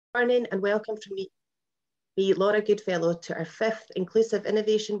Morning and welcome from me, Laura Goodfellow, to our 5th Inclusive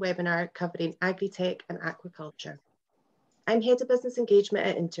Innovation webinar covering agri-tech and aquaculture. I'm Head of Business Engagement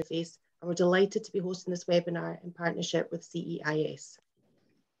at Interface, and we're delighted to be hosting this webinar in partnership with CEIS.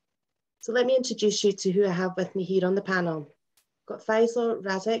 So let me introduce you to who I have with me here on the panel. I've got Faisal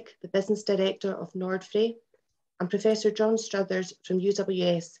Razzaq, the Business Director of NjordFrey, and Professor John Struthers from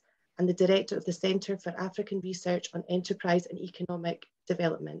UWS, and the Director of the Centre for African Research on Enterprise and Economic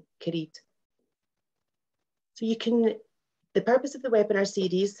Development, CAREED. So the purpose of the webinar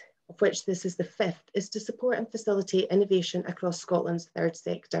series, of which this is the 5th, is to support and facilitate innovation across Scotland's third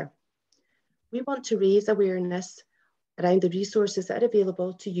sector. We want to raise awareness around the resources that are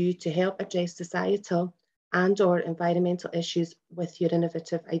available to you to help address societal and/or environmental issues with your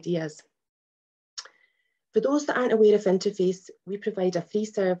innovative ideas. For those that aren't aware of Interface, we provide a free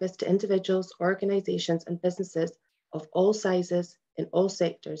service to individuals, organisations and businesses of all sizes in all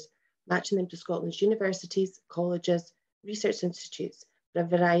sectors, matching them to Scotland's universities, colleges, research institutes for a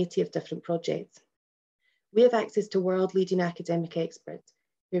variety of different projects. We have access to world-leading academic experts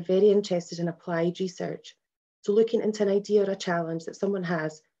who are very interested in applied research, so looking into an idea or a challenge that someone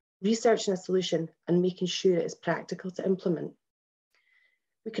has, researching a solution and making sure it is practical to implement.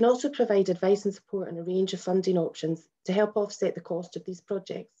 We can also provide advice and support on a range of funding options to help offset the cost of these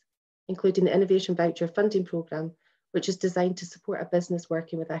projects, including the Innovation Voucher Funding Programme, which is designed to support a business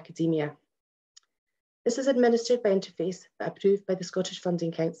working with academia. This is administered by Interface but approved by the Scottish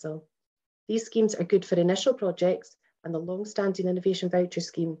Funding Council. These schemes are good for initial projects, and the long-standing Innovation Voucher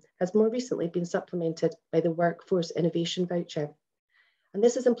Scheme has more recently been supplemented by the Workforce Innovation Voucher. And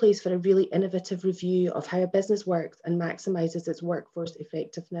this is in place for a really innovative review of how a business works and maximises its workforce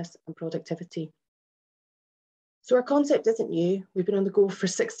effectiveness and productivity. So our concept isn't new. We've been on the go for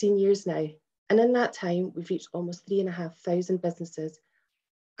 16 years now. And in that time, we've reached almost 3,500 businesses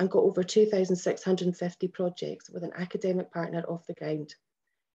and got over 2,650 projects with an academic partner off the ground.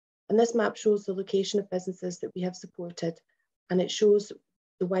 And this map shows the location of businesses that we have supported, and it shows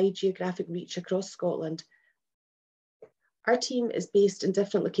the wide geographic reach across Scotland. Our team is based in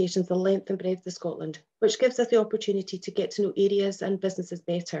different locations the length and breadth of Scotland, which gives us the opportunity to get to know areas and businesses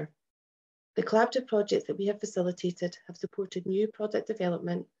better. The collaborative projects that we have facilitated have supported new product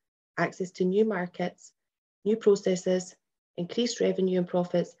development, access to new markets, new processes, increased revenue and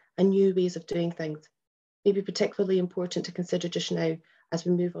profits, and new ways of doing things. May be particularly important to consider just now as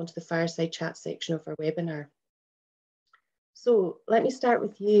we move on to the fireside chat section of our webinar. So let me start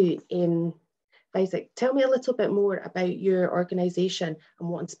with you, Isaac. Tell me a little bit more about your organisation and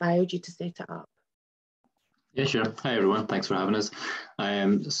what inspired you to set it up. Yeah, sure. Hi, everyone. Thanks for having us.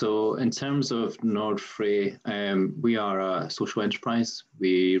 So in terms of NjordFrey, we are a social enterprise.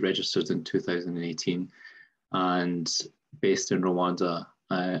 We registered in 2018 and based in Rwanda.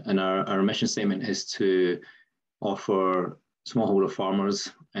 And our mission statement is to offer smallholder farmers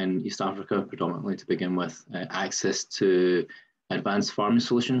in East Africa, predominantly to begin with, access to advanced farming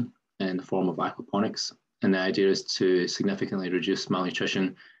solution in the form of aquaponics. And the idea is to significantly reduce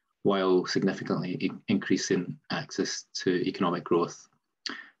malnutrition while significantly increasing access to economic growth.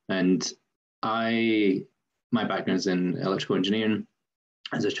 And my background is in electrical engineering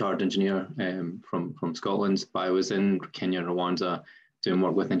as a chartered engineer from Scotland, but I was in Kenya and Rwanda doing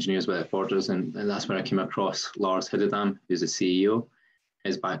work with Engineers Without Borders, and that's where I came across Lars Hidedam, who's the CEO.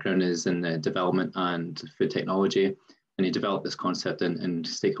 His background is in the development and food technology, and he developed this concept in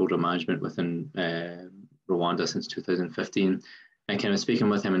stakeholder management within Rwanda since 2015. And kind of speaking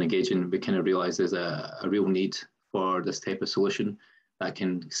with him and engaging, we kind of realized there's a real need for this type of solution that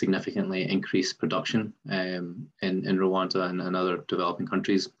can significantly increase production in Rwanda and other developing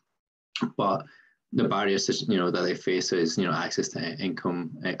countries. But the barriers that they face is access to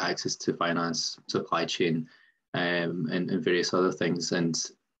income, access to finance, supply chain, and various other things. And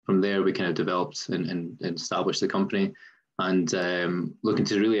from there, we kind of developed and established the company, and looking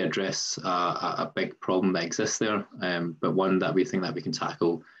to really address a big problem that exists there, but one that we think that we can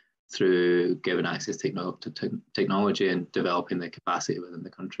tackle through giving access to technology and developing the capacity within the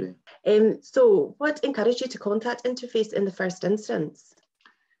country. So what encouraged you to contact Interface in the first instance?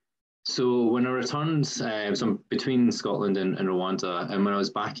 So when I returned, so I'm between Scotland and Rwanda, and when I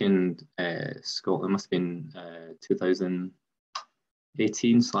was back in Scotland, it must have been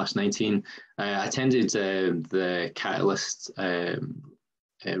 2018/19, I attended the Catalyst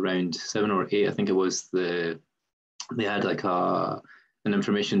around 7 or 8, I think it was. They had like an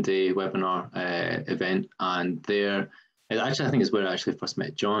information day webinar event, and there, I think is where I actually first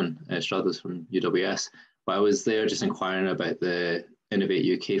met John Struthers from UWS. But I was there just inquiring about the Innovate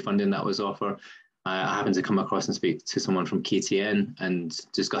UK funding that was offered, I happened to come across and speak to someone from KTN and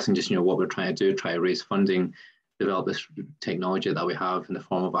discussing just, what we're trying to do, try to raise funding, develop this technology that we have in the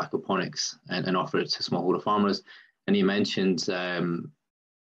form of aquaponics and offer it to smallholder farmers. And he mentioned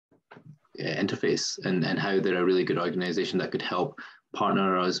Interface and how they're a really good organization that could help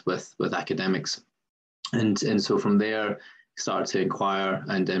partner us with academics. And so from there, started to inquire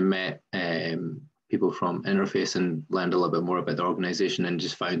and then met people from Interface and learned a little bit more about the organization and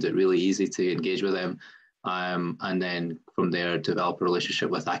just found it really easy to engage with them. And then from there, develop a relationship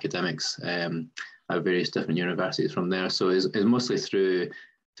with academics at various different universities from there. So it's mostly through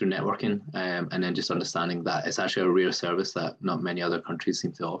networking and then just understanding that it's actually a rare service that not many other countries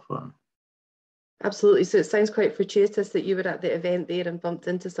seem to offer. Absolutely. So it sounds quite fortuitous that you were at the event there and bumped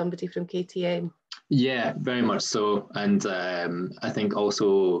into somebody from KTN. Yeah, very much so. And I think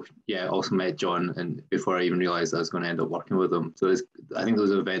also met John, and before I even realized I was going to end up working with him. So I think those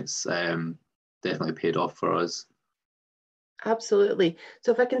events definitely paid off for us. Absolutely.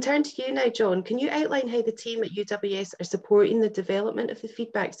 So if I can turn to you now, John, can you outline how the team at UWS are supporting the development of the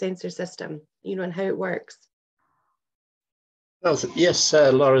feedback sensor system, and how it works? Well, yes,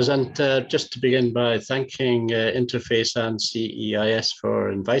 Laura, and just to begin by thanking Interface and CEIS for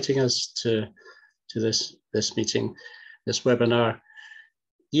inviting us to this meeting, this webinar.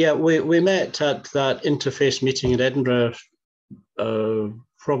 Yeah, we met at that Interface meeting in Edinburgh,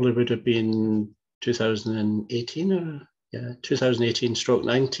 probably would have been 2018 or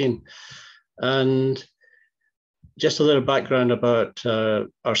 2018/19. And just a little background about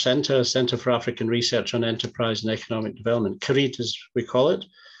our Centre for African Research on Enterprise and Economic Development, CAREED as we call it.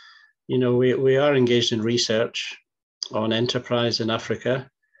 We are engaged in research on enterprise in Africa,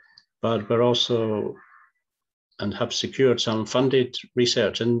 but we're also and have secured some funded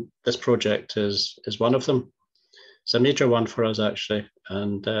research, and this project is one of them. It's a major one for us, actually.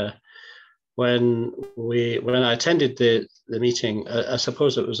 And when I attended the meeting, I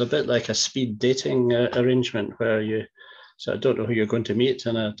suppose it was a bit like a speed dating arrangement where so I don't know who you're going to meet,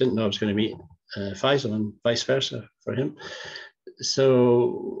 and I didn't know I was going to meet Faisal and vice versa for him.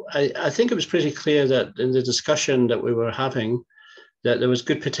 So I think it was pretty clear that in the discussion that we were having, that there was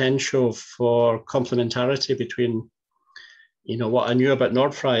good potential for complementarity between, what I knew about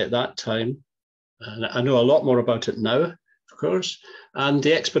NjordFrey at that time, and I know a lot more about it now, of course, and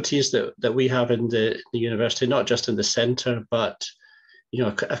the expertise that we have in the university, not just in the centre, but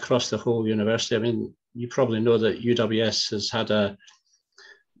across the whole university. I mean, you probably know that UWS has had an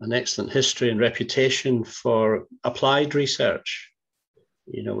excellent history and reputation for applied research.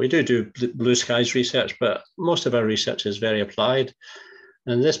 We do blue skies research, but most of our research is very applied.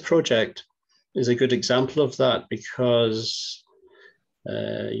 And this project is a good example of that, because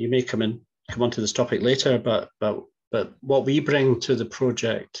you may come onto this topic later, but what we bring to the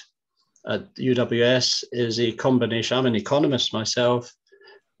project at UWS is a combination. I'm an economist myself,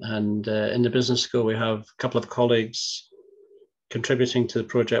 and in the business school, we have a couple of colleagues contributing to the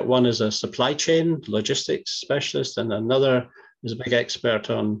project. One is a supply chain logistics specialist, and another is a big expert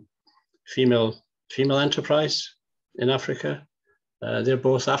on female enterprise in Africa. They're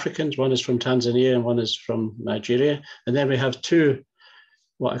both Africans. One is from Tanzania and one is from Nigeria. And then we have two,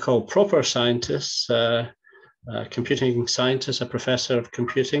 what I call proper scientists, a computing scientist, a professor of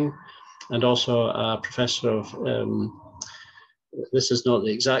computing, and also a professor of, this is not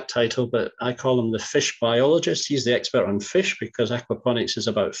the exact title, but I call him the fish biologist. He's the expert on fish, because aquaponics is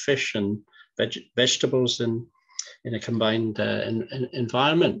about fish and vegetables in a combined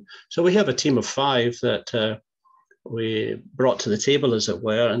environment. So we have a team of 5 that we brought to the table, as it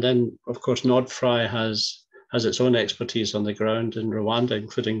were. And then, of course, NjordFrey has its own expertise on the ground in Rwanda,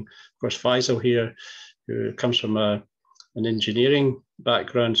 including, of course, Faisal here, who comes from an engineering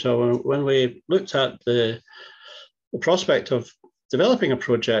background. So when we looked at the prospect of developing a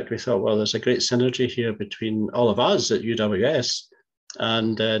project, we thought, well, there's a great synergy here between all of us at UWS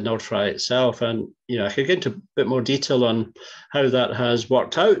and NjordFrey itself. And I could get into a bit more detail on how that has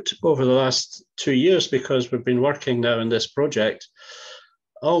worked out over the last 2 years, because we've been working now in this project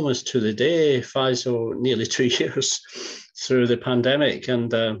almost to the day, Faisal, nearly 2 years through the pandemic.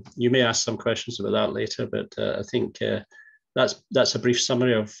 And you may ask some questions about that later, but I think that's a brief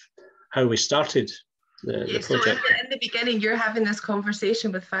summary of how we started the project. So in the beginning, you're having this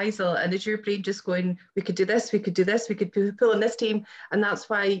conversation with Faisal, and is your brain just going, we could do this, we could do this, we could pull on this team, and that's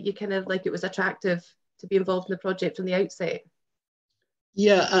why you kind of it was attractive to be involved in the project from the outset?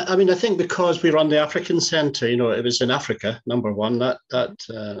 Yeah, I mean, I think because we run the African Centre, it was in Africa, number one, that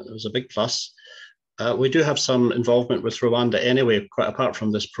was a big plus. We do have some involvement with Rwanda anyway, quite apart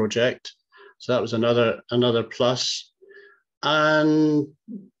from this project. So that was another plus. And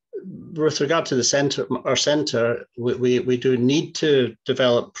with regard to the centre, our centre, we do need to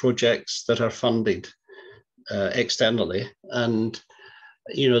develop projects that are funded externally, and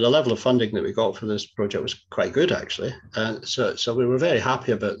the level of funding that we got for this project was quite good, actually. And so we were very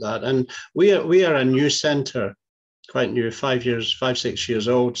happy about that. And we are a new centre, quite new, 6 years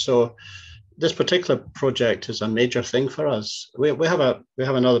old. So this particular project is a major thing for us. We have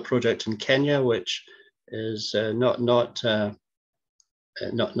another project in Kenya, which is not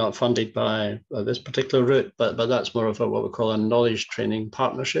funded by this particular route, but that's more of what we call a knowledge training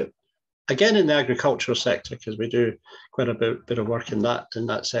partnership. Again, in the agricultural sector, because we do quite a bit of work in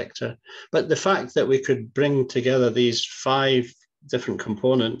that sector. But the fact that we could bring together these 5 different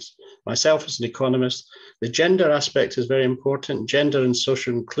components, myself as an economist, the gender aspect is very important. Gender and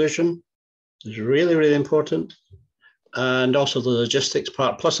social inclusion is really, really important. And also the logistics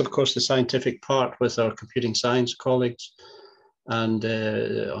part, plus, of course, the scientific part with our computing science colleagues. And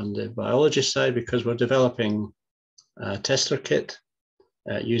on the biology side, because we're developing a tester kit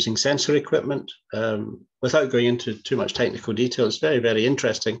using sensor equipment. Without going into too much technical detail, it's very, very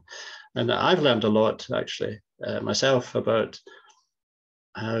interesting. And I've learned a lot, actually, myself, about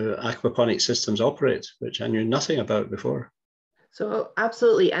how aquaponic systems operate, which I knew nothing about before. So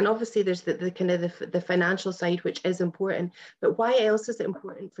absolutely, and obviously there's the kind of the financial side, which is important, but why else is it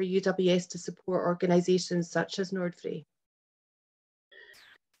important for UWS to support organisations such as NjordFrey?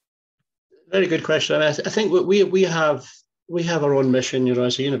 Very good question. I think we have our own mission,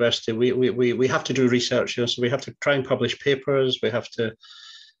 as a university. We have to do research, so we have to try and publish papers. We have to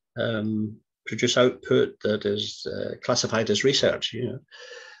produce output that is classified as research,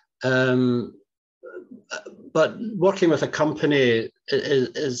 but working with a company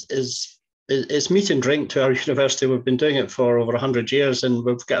is meat and drink to our university. We've been doing it for over 100 years, and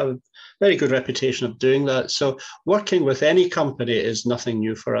we've got a very good reputation of doing that. So working with any company is nothing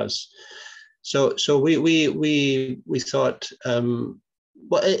new for us. So we thought,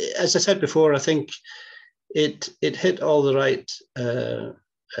 well, as I said before, I think it hit all the right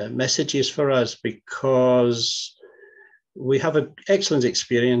messages for us, because we have an excellent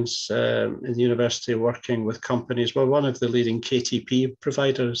experience in the university working with companies. We're one of the leading KTP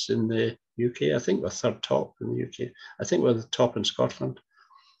providers in the UK. I think we're third top in the UK. I think we're the top in Scotland.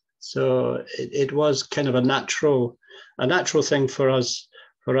 So it was kind of a natural thing for us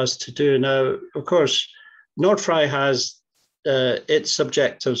to do. Now, of course, NjordFrey has its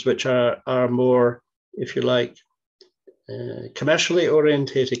objectives, which are more, if you like, commercially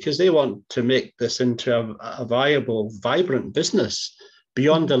orientated, because they want to make this into a viable, vibrant business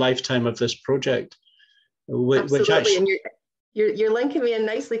beyond the lifetime of this project. Absolutely, which actually, and you're linking me in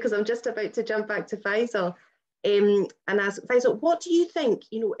nicely, because I'm just about to jump back to Faisal and ask Faisal, what do you think,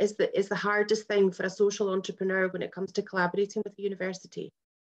 is the hardest thing for a social entrepreneur when it comes to collaborating with the university?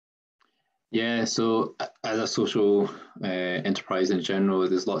 Yeah, so as a social enterprise in general,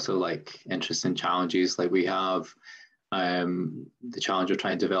 there's lots of interesting challenges. Like we have the challenge of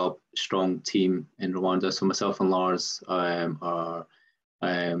trying to develop a strong team in Rwanda. So myself and Lars come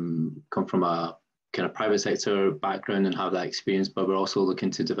from a kind of private sector background and have that experience, but we're also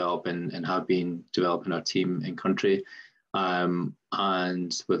looking to develop and have been developing our team in country and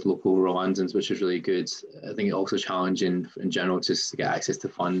with local Rwandans, which is really good. I think it's also challenging in general just to get access to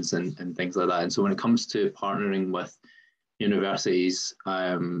funds and things like that. And so when it comes to partnering with universities,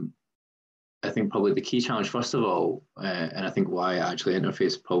 I think probably the key challenge, first of all, and I think why actually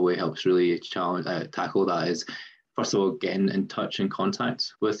Interface probably helps really tackle that, is first of all getting in touch and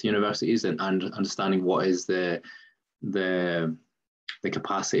contact with universities and understanding what is the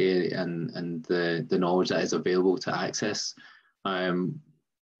capacity and the knowledge that is available to access.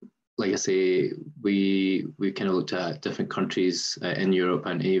 Like I say, we kind of looked at different countries in Europe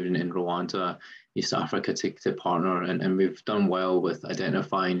and even in Rwanda, East Africa to partner, and we've done well with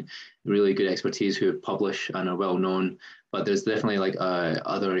identifying really good expertise who publish and are well known, but there's definitely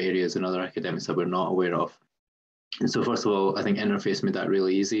other areas and other academics that we're not aware of. And so first of all, I think Interface made that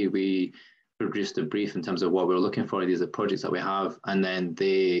really easy. We produced a brief in terms of what we're looking for. These are projects that we have, and then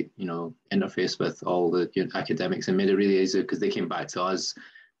they interface with all the academics and made it really easy, because they came back to us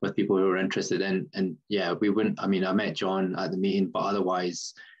with people who were interested in. And yeah, we wouldn't, I met John at the meeting, but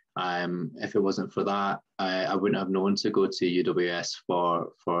otherwise, if it wasn't for that, I wouldn't have known to go to UWS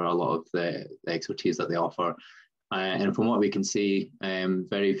for a lot of the expertise that they offer. And from what we can see,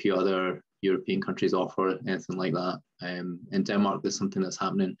 very few other European countries offer anything like that. In Denmark, there's something that's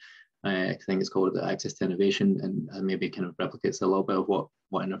happening. I think it's called the Access to Innovation, and maybe kind of replicates a little bit of what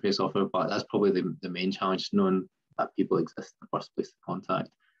Interface offer, but that's probably the main challenge, knowing that people exist in the first place to contact.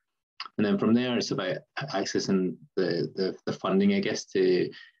 And then from there, it's about accessing the funding, I guess, to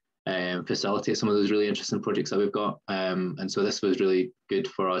facilitate some of those really interesting projects that we've got. And so this was really good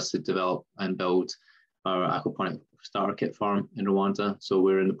for us to develop and build our aquaponic starter kit farm in Rwanda. So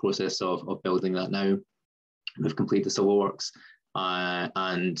we're in the process of building that now. We've completed the civil works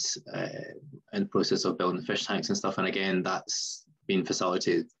and in the process of building the fish tanks and stuff. And again, that's been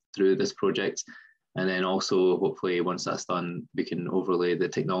facilitated through this project. And then also, hopefully, once that's done, we can overlay the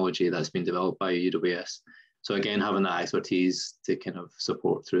technology that's been developed by UWS. So again, having that expertise to kind of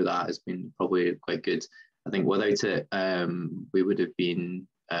support through that has been probably quite good. I think without it, we would have been,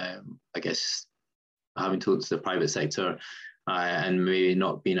 I guess, having to look to the private sector and maybe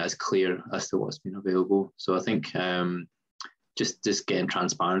not being as clear as to what's been available. So I think just getting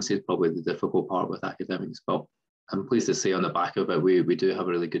transparency is probably the difficult part with academics. But I'm pleased to say on the back of it, we do have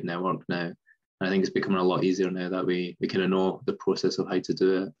a really good network now. And I think it's becoming a lot easier now that we kind of know the process of how to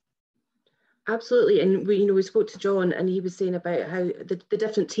do it. Absolutely, and we spoke to John, and he was saying about how the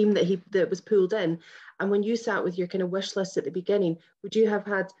different team that was pulled in, and when you sat with your kind of wish list at the beginning, would you have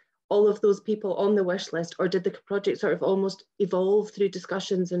had all of those people on the wish list, or did the project sort of almost evolve through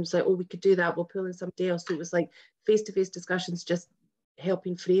discussions and say, oh, we could do that, we'll pull in somebody else? So it was like face-to-face discussions, just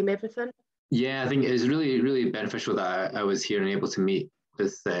helping frame everything. Yeah, I think it was really, really beneficial that I was here and able to meet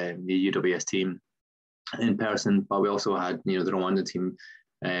with the UWS team in person, but we also had the Rwandan team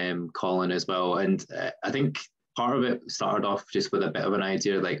calling as well. And I think part of it started off just with a bit of an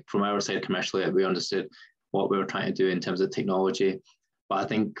idea, like from our side commercially, we understood what we were trying to do in terms of technology. But I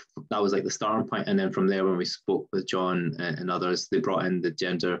think that was like the starting point. And then from there, when we spoke with John and others, they brought in the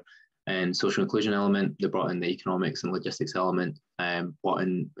gender and social inclusion element, they brought in the economics and logistics element, brought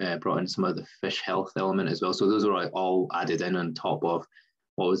in some of the fish health element as well. So those were all added in on top of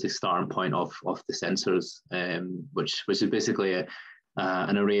what was the starting point of the sensors, which is basically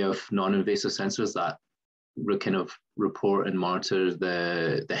an array of non-invasive sensors that kind of report and monitor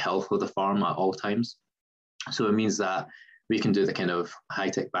the health of the farm at all times. So it means that we can do the kind of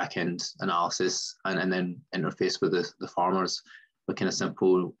high-tech back-end analysis and then interface with the farmers with kind of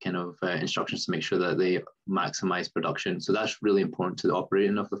simple kind of instructions to make sure that they maximize production. So that's really important to the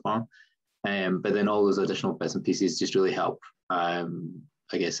operating of the farm. But then all those additional bits and pieces just really help, I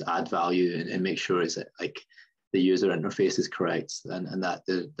guess, add value and make sure it's like the user interface is correct and that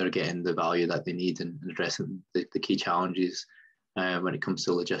they're getting the value that they need and addressing the key challenges when it comes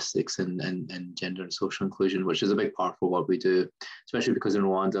to logistics and gender and social inclusion, which is a big part for what we do, especially because in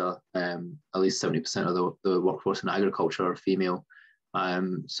Rwanda, at least 70% of the workforce in agriculture are female.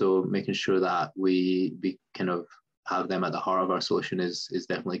 So making sure that we kind of have them at the heart of our solution is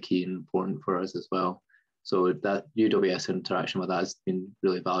definitely key and important for us as well. So that UWS interaction with that has been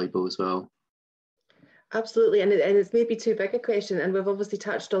really valuable as well. Absolutely, and it's maybe too big a question, and we've obviously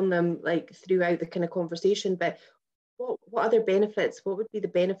touched on them like throughout the kind of conversation, but what other benefits, what would be the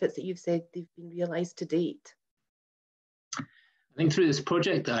benefits that you've said they've been realised to date? I think through this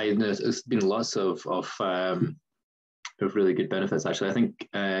project, there's been lots of really good benefits, actually. I think,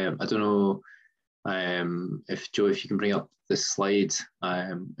 I don't know if Joe, if you can bring up this slide,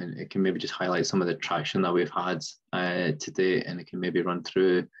 and it can maybe just highlight some of the traction that we've had to date, and it can maybe run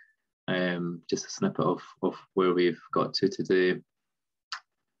through just a snippet of where we've got to today.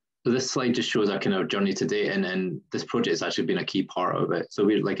 So this slide just shows our kind of journey to date, and this project has actually been a key part of it. So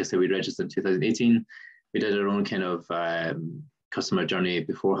we, like I said, we registered in 2018. We did our own kind of customer journey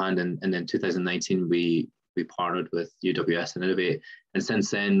beforehand, and then 2019 we partnered with UWS and Innovate, and since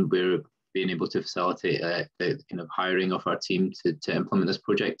then we're being able to facilitate the kind of hiring of our team to implement this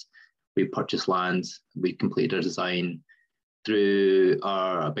project. We purchased land, we completed our design. Through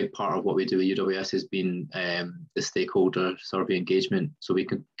a big part of what we do with UWS has been the stakeholder survey engagement. So we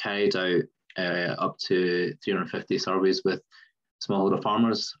carried out up to 350 surveys with smallholder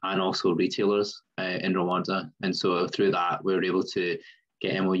farmers and also retailers in Rwanda. And so through that, we were able to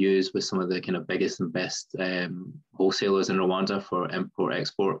get MOUs with some of the kind of biggest and best wholesalers in Rwanda for import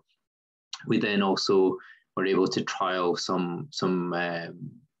export. We then also were able to trial some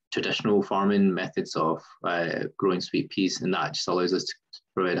traditional farming methods of growing sweet peas, and that just allows us to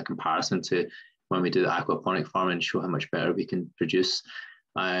provide a comparison to when we do the aquaponic farming and show how much better we can produce.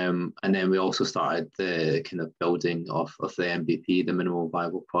 And then we also started the kind of building of the MVP, the minimal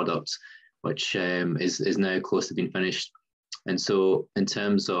viable product, which is now close to being finished. And so in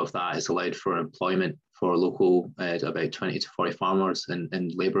terms of that, it's allowed for employment for local about 20 to 40 farmers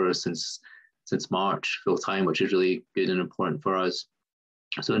and labourers since March full time, which is really good and important for us.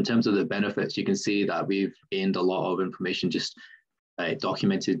 So in terms of the benefits, you can see that we've gained a lot of information, just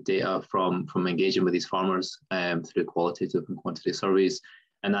documented data from engaging with these farmers through qualitative and quantitative surveys.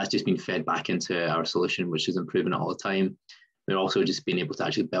 And that's just been fed back into our solution, which is improving it all the time. we're also just being able to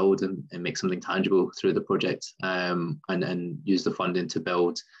actually build and make something tangible through the project, and use the funding to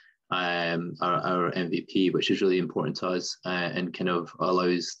build our MVP, which is really important to us, and kind of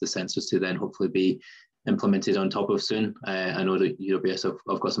allows the sensors to then hopefully be implemented on top of soon. I know that UWS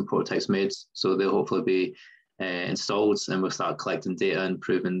have got some prototypes made, so they'll hopefully be installed, and we'll start collecting data and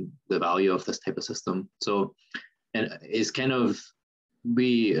proving the value of this type of system. So, and it's kind of,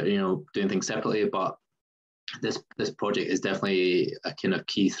 we doing things separately, but this project is definitely a kind of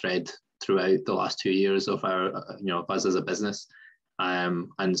key thread throughout the last 2 years of our of us as a business.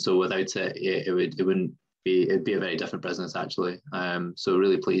 And so without it, it'd be a very different business actually. So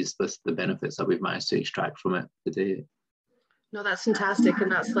really pleased with the benefits that we've managed to extract from it today. No, that's fantastic, and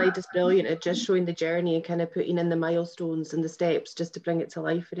that slide is brilliant at just showing the journey and kind of putting in the milestones and the steps just to bring it to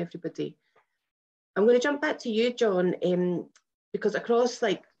life for everybody. I'm going to jump back to you, John, because across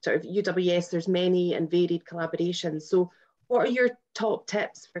like sort of UWS, there's many and varied collaborations. So what are your top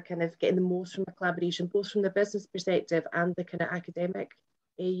tips for kind of getting the most from a collaboration, both from the business perspective and the kind of academic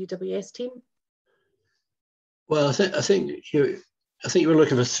UWS team? Well, I think you were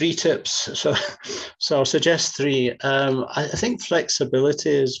looking for 3 tips, so I'll suggest 3. I think flexibility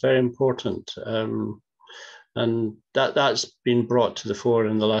is very important, and that's been brought to the fore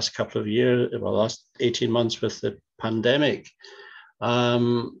in the last couple of years, well, last 18 months with the pandemic.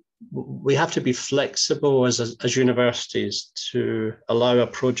 We have to be flexible as universities to allow a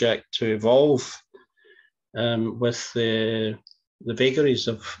project to evolve with the vagaries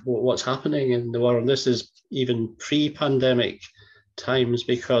of what's happening in the world. This is even pre-pandemic times,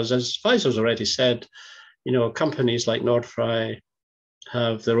 because as Faisal's already said, companies like NjordFrey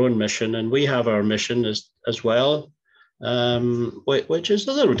have their own mission, and we have our mission as well, which is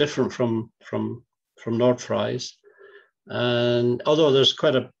a little different from NjordFrey's. And although there's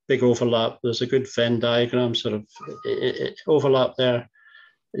quite a big overlap, there's a good Venn diagram sort of overlap there.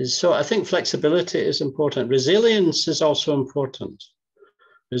 So I think flexibility is important. Resilience is also important.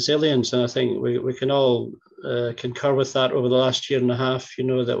 Resilience, and I think we can all concur with that over the last year and a half,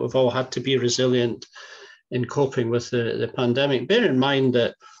 that we've all had to be resilient in coping with the pandemic. Bear in mind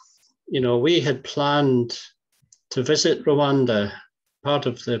that, we had planned to visit Rwanda. Part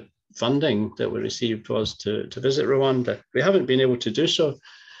of the funding that we received was to visit Rwanda. We haven't been able to do so.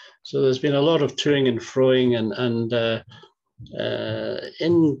 So there's been a lot of toing and froing, and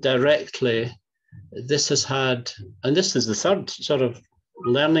indirectly, this has had, and this is the third sort of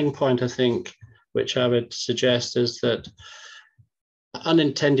learning point, I think, which I would suggest, is that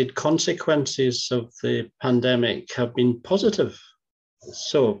unintended consequences of the pandemic have been positive.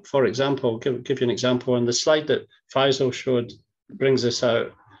 So, for example, give you an example, on the slide that Faisal showed brings this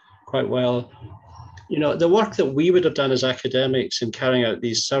out quite well. The work that we would have done as academics in carrying out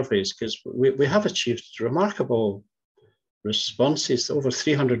these surveys, because we have achieved remarkable responses. Over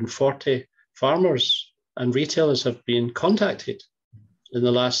 340 farmers and retailers have been contacted in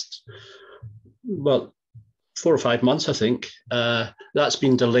the last, 4 or 5 months, I think. That's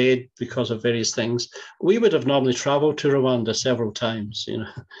been delayed because of various things. We would have normally traveled to Rwanda several times,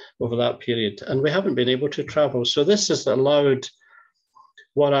 over that period, and we haven't been able to travel. So this has allowed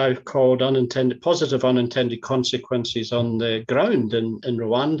what I've called positive unintended consequences on the ground in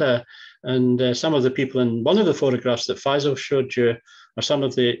Rwanda. And some of the people in one of the photographs that Faisal showed you are some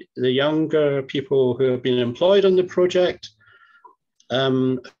of the younger people who have been employed on the project,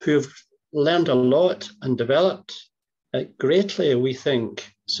 who've learned a lot and developed greatly, we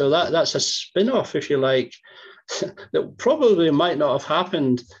think. So that's a spin-off, if you like, that probably might not have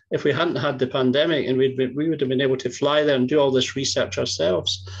happened if we hadn't had the pandemic, and we would have been able to fly there and do all this research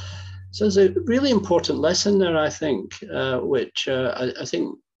ourselves. So there's a really important lesson there, I think, which I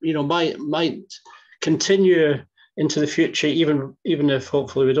think might continue into the future, even if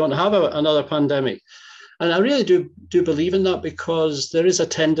hopefully we don't have another pandemic. And I really do believe in that, because there is a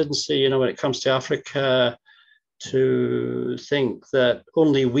tendency, when it comes to Africa, to think that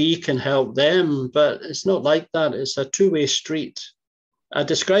only we can help them, but it's not like that. It's a two-way street. I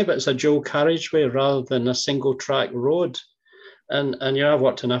describe it as a dual carriageway rather than a single track road. And I've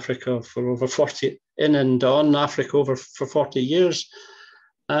worked in Africa for over 40, in and on Africa for 40 years.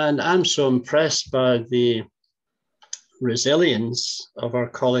 And I'm so impressed by the resilience of our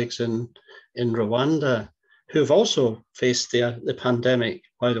colleagues in Rwanda, who've also faced the pandemic,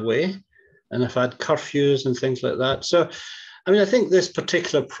 by the way, and have had curfews and things like that. So, I think this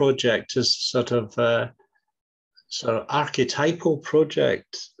particular project is sort of archetypal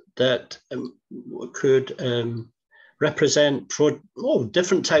project that could represent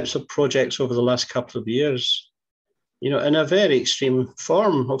different types of projects over the last couple of years, in a very extreme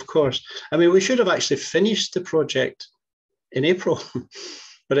form, of course. We should have actually finished the project in April,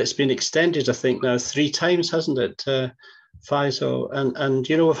 but it's been extended, I think, now 3 times, hasn't it, Faisal? And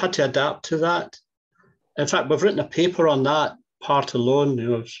you know, we've had to adapt to that. In fact, we've written a paper on that part alone. You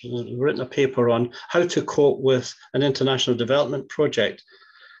know, we've written a paper on how to cope with an international development project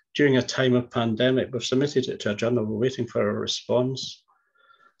during a time of pandemic. We've submitted it to a journal. We're waiting for a response.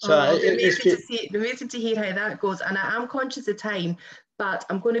 So amazing to hear how that goes. And I am conscious of time, but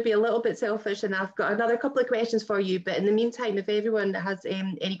I'm going to be a little bit selfish, and I've got another couple of questions for you. But in the meantime, if everyone has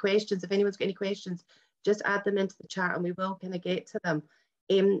any questions, if anyone's got any questions, just add them into the chat and we will kind of get to them.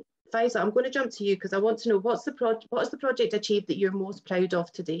 Faisal, I'm going to jump to you because I want to know what's the project achieved that you're most proud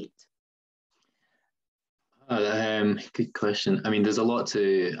of to date? Good question. I mean, there's a lot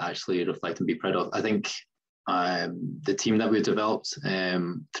to actually reflect and be proud of. I think the team that we've developed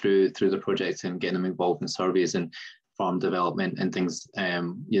through the project and getting them involved in surveys and farm development and things,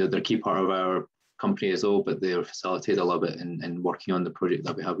 you know, they're a key part of our company as well, but they're facilitated a little bit in working on the project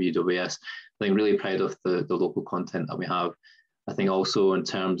that we have with UWS. I think really proud of the local content that we have. I think also in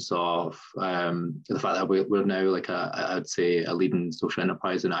terms of the fact that we're now like I'd say a leading social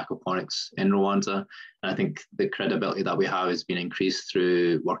enterprise in aquaponics in Rwanda. And I think the credibility that we have has been increased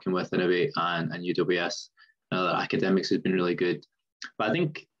through working with Innovate and UWS. The academics has been really good. But I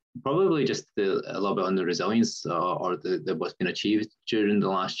think probably just a little bit on the resilience or the what's been achieved during the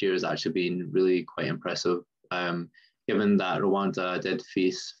last year has actually been really quite impressive. Given that Rwanda did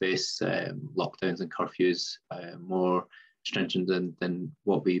face lockdowns and curfews more stringent than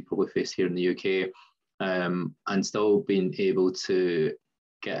what we probably face here in the UK, and still being able to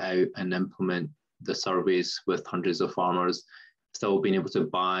get out and implement the surveys with hundreds of farmers, still being able to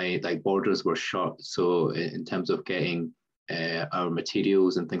buy, like borders were shut, so in terms of getting our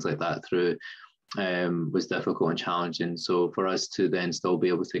materials and things like that through was difficult and challenging. So for us to then still be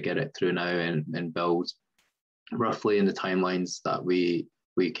able to get it through now and build roughly in the timelines that we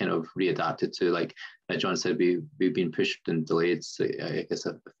kind of readapted to, like John said, we've been pushed and delayed, so I guess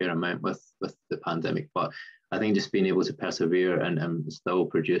a fair amount with the pandemic, but I think just being able to persevere and still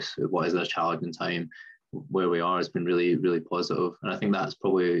produce what is a challenging time where we are has been really, really positive. And I think that's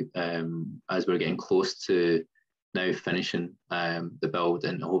probably as we're getting close to now finishing the build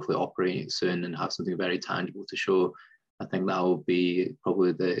and hopefully operating it soon and have something very tangible to show, I think that will be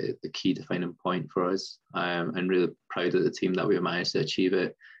probably the key defining point for us. And really proud of the team that we've managed to achieve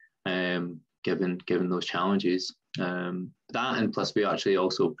it, given those challenges. That, and plus we actually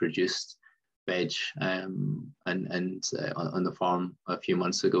also produced veg and on the farm a few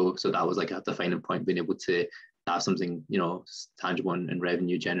months ago. So that was like a defining point, being able to have something, you know, tangible and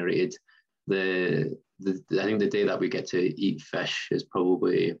revenue generated. I think the day that we get to eat fish is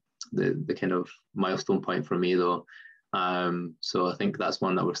probably the kind of milestone point for me though. So I think that's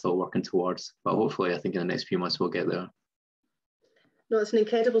one that we're still working towards, but hopefully I think in the next few months we'll get there. No, it's an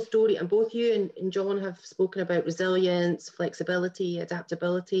incredible story, and both you and John have spoken about resilience, flexibility,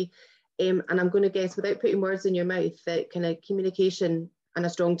 adaptability, and I'm going to guess, without putting words in your mouth, that kind of communication and a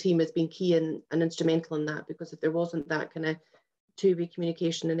strong team has been key and instrumental in that, because if there wasn't that kind of two-way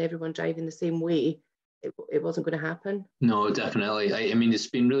communication and everyone driving the same way, it wasn't going to happen. No, definitely. I mean, it's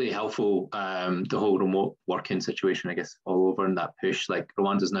been really helpful, the whole remote working situation, I guess, all over, and that push. Like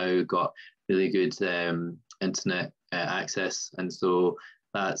Rwanda's now got really good internet access, and so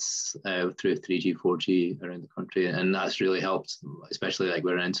that's through 3G, 4G around the country, and that's really helped, especially like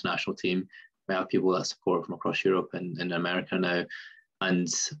we're an international team. We have people that support from across Europe and America now, and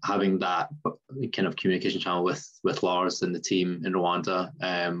having that kind of communication channel with Lars and the team in Rwanda,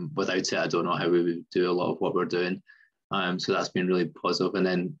 without it, I don't know how we would do a lot of what we're doing. So that's been really positive. And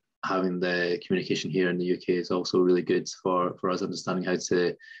then having the communication here in the UK is also really good for us understanding how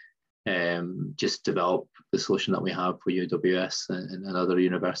to just develop the solution that we have for UWS and other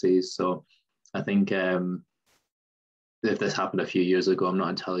universities. So I think if this happened a few years ago, I'm not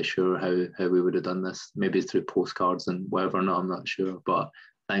entirely sure how we would have done this. Maybe through postcards and whatever, I'm not sure. But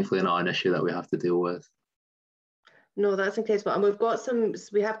thankfully not an issue that we have to deal with. No, that's incredible. And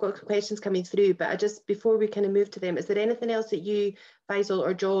we have got questions coming through, but before we kind of move to them, is there anything else that you, Faisal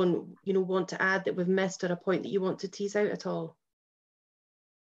or John, want to add that we've missed, or a point that you want to tease out at all?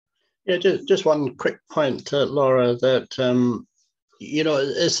 Yeah, just one quick point, Laura, that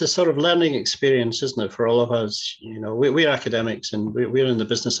it's a sort of learning experience, isn't it, for all of us? We're academics and we're in the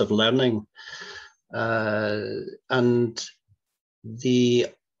business of learning, and the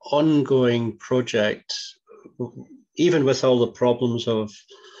ongoing project, even with all the problems of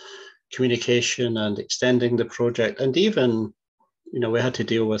communication and extending the project, and even we had to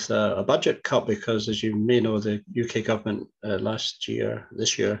deal with a budget cut because, as you may know, the UK government this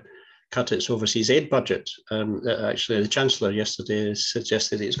year cut its overseas aid budget. Actually, the Chancellor yesterday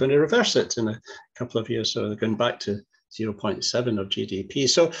suggested he's going to reverse it in a couple of years, so they're going back to 0.7 of GDP.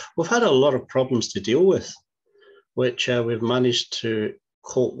 So we've had a lot of problems to deal with, which we've managed to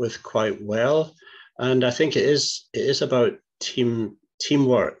cope with quite well. And I think it is about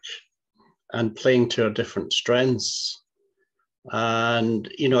teamwork and playing to our different strengths. And,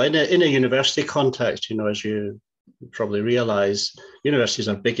 you know, in a university context, you know, as you probably realize, universities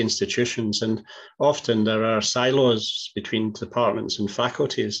are big institutions, and often there are silos between departments and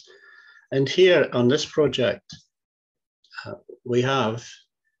faculties. And here on this project, we have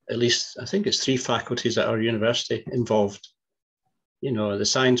at least, I think it's 3 faculties at our university involved. You know, the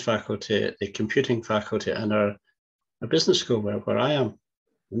science faculty, the computing faculty, and our business school where I am.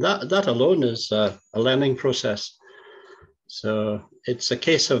 And that alone is a learning process. So it's a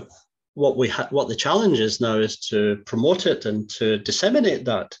case of what the challenge is now is to promote it and to disseminate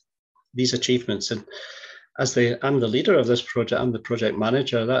these achievements. And I'm the leader of this project, I'm the project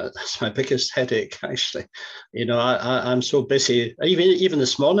manager, that's my biggest headache, actually. You know, I'm so busy. Even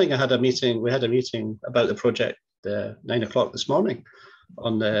this morning we had a meeting about the project 9 o'clock this morning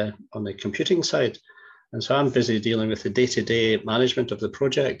on the computing side. And so I'm busy dealing with the day-to-day management of the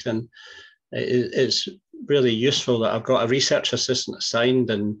project. And it's really useful that I've got a research assistant assigned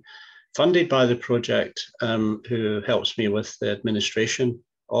and funded by the project who helps me with the administration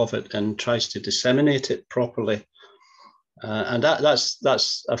of it and tries to disseminate it properly. And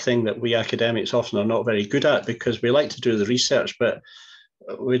that's a thing that we academics often are not very good at, because we like to do the research, but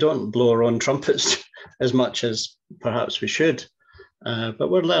we don't blow our own trumpets as much as perhaps we should.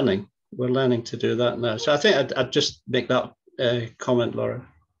 But we're learning to do that now. So I think I'd just make that comment, Laura.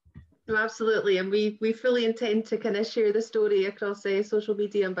 No, absolutely, and we fully intend to kind of share the story across social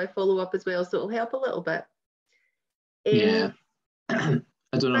media and by follow-up as well, so it'll help a little bit. Yeah.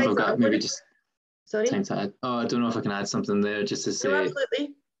 I don't know if I've got maybe just sorry. Time to add. Oh, I don't know if I can add something there just to say. No,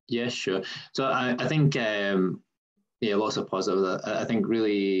 absolutely. Yeah, sure. So I think yeah, lots of positive. I think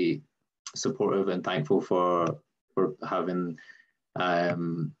really supportive and thankful for having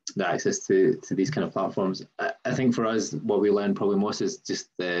the access to these kind of platforms. I think for us, what we learn probably most is just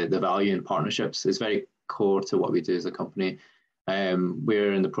the value in partnerships. It's very core to what we do as a company.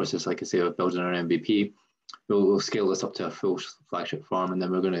 We're in the process, like I say, of building our MVP. We'll scale this up to a full flagship farm, and then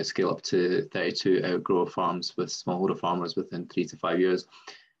we're going to scale up to 32 outgrower farms with smallholder farmers within 3 to 5 years.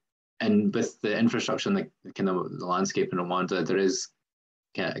 And with the infrastructure and the kind of the landscape in Rwanda, there is,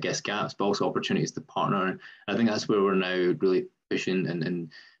 I guess, gaps, but also opportunities to partner. And I think that's where we're now really pushing.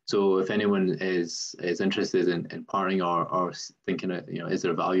 And so if anyone is interested in partnering or thinking, you know, is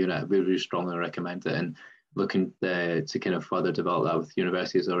there value in it, we really strongly recommend it, and looking to kind of further develop that with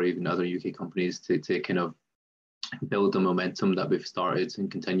universities or even other UK companies to kind of build the momentum that we've started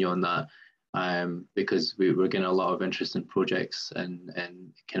and continue on that, because we're getting a lot of interest in projects and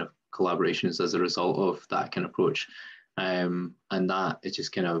kind of collaborations as a result of that kind of approach, and that it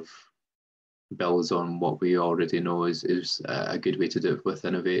just kind of builds on what we already know is a good way to do it with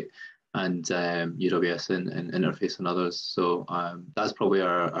Innovate and UWS and Interface and others. So that's probably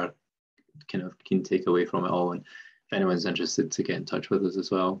our kind of keen takeaway from it all. And if anyone's interested, to get in touch with us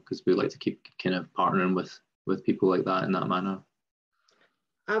as well, because we like to keep kind of partnering with people like that in that manner.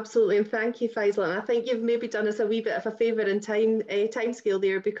 Absolutely, and thank you, Faisal. And I think you've maybe done us a wee bit of a favour in time scale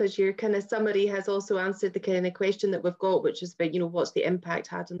there, because your kind of summary has also answered the kind of question that we've got, which is about, you know, what's the impact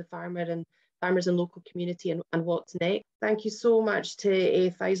had on the farmers and local community, and what's next. Thank you so much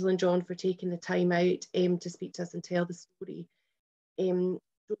to Faisal and John for taking the time out to speak to us and tell the story. We'll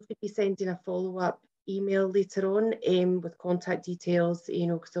be sending a follow-up email later on with contact details, you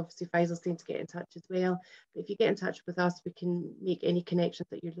know, because obviously Faisal's going to get in touch as well. But if you get in touch with us, we can make any connections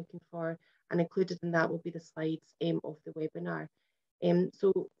that you're looking for, and included in that will be the slides of the webinar.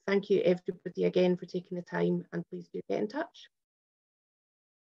 So thank you everybody again for taking the time, and please do get in touch.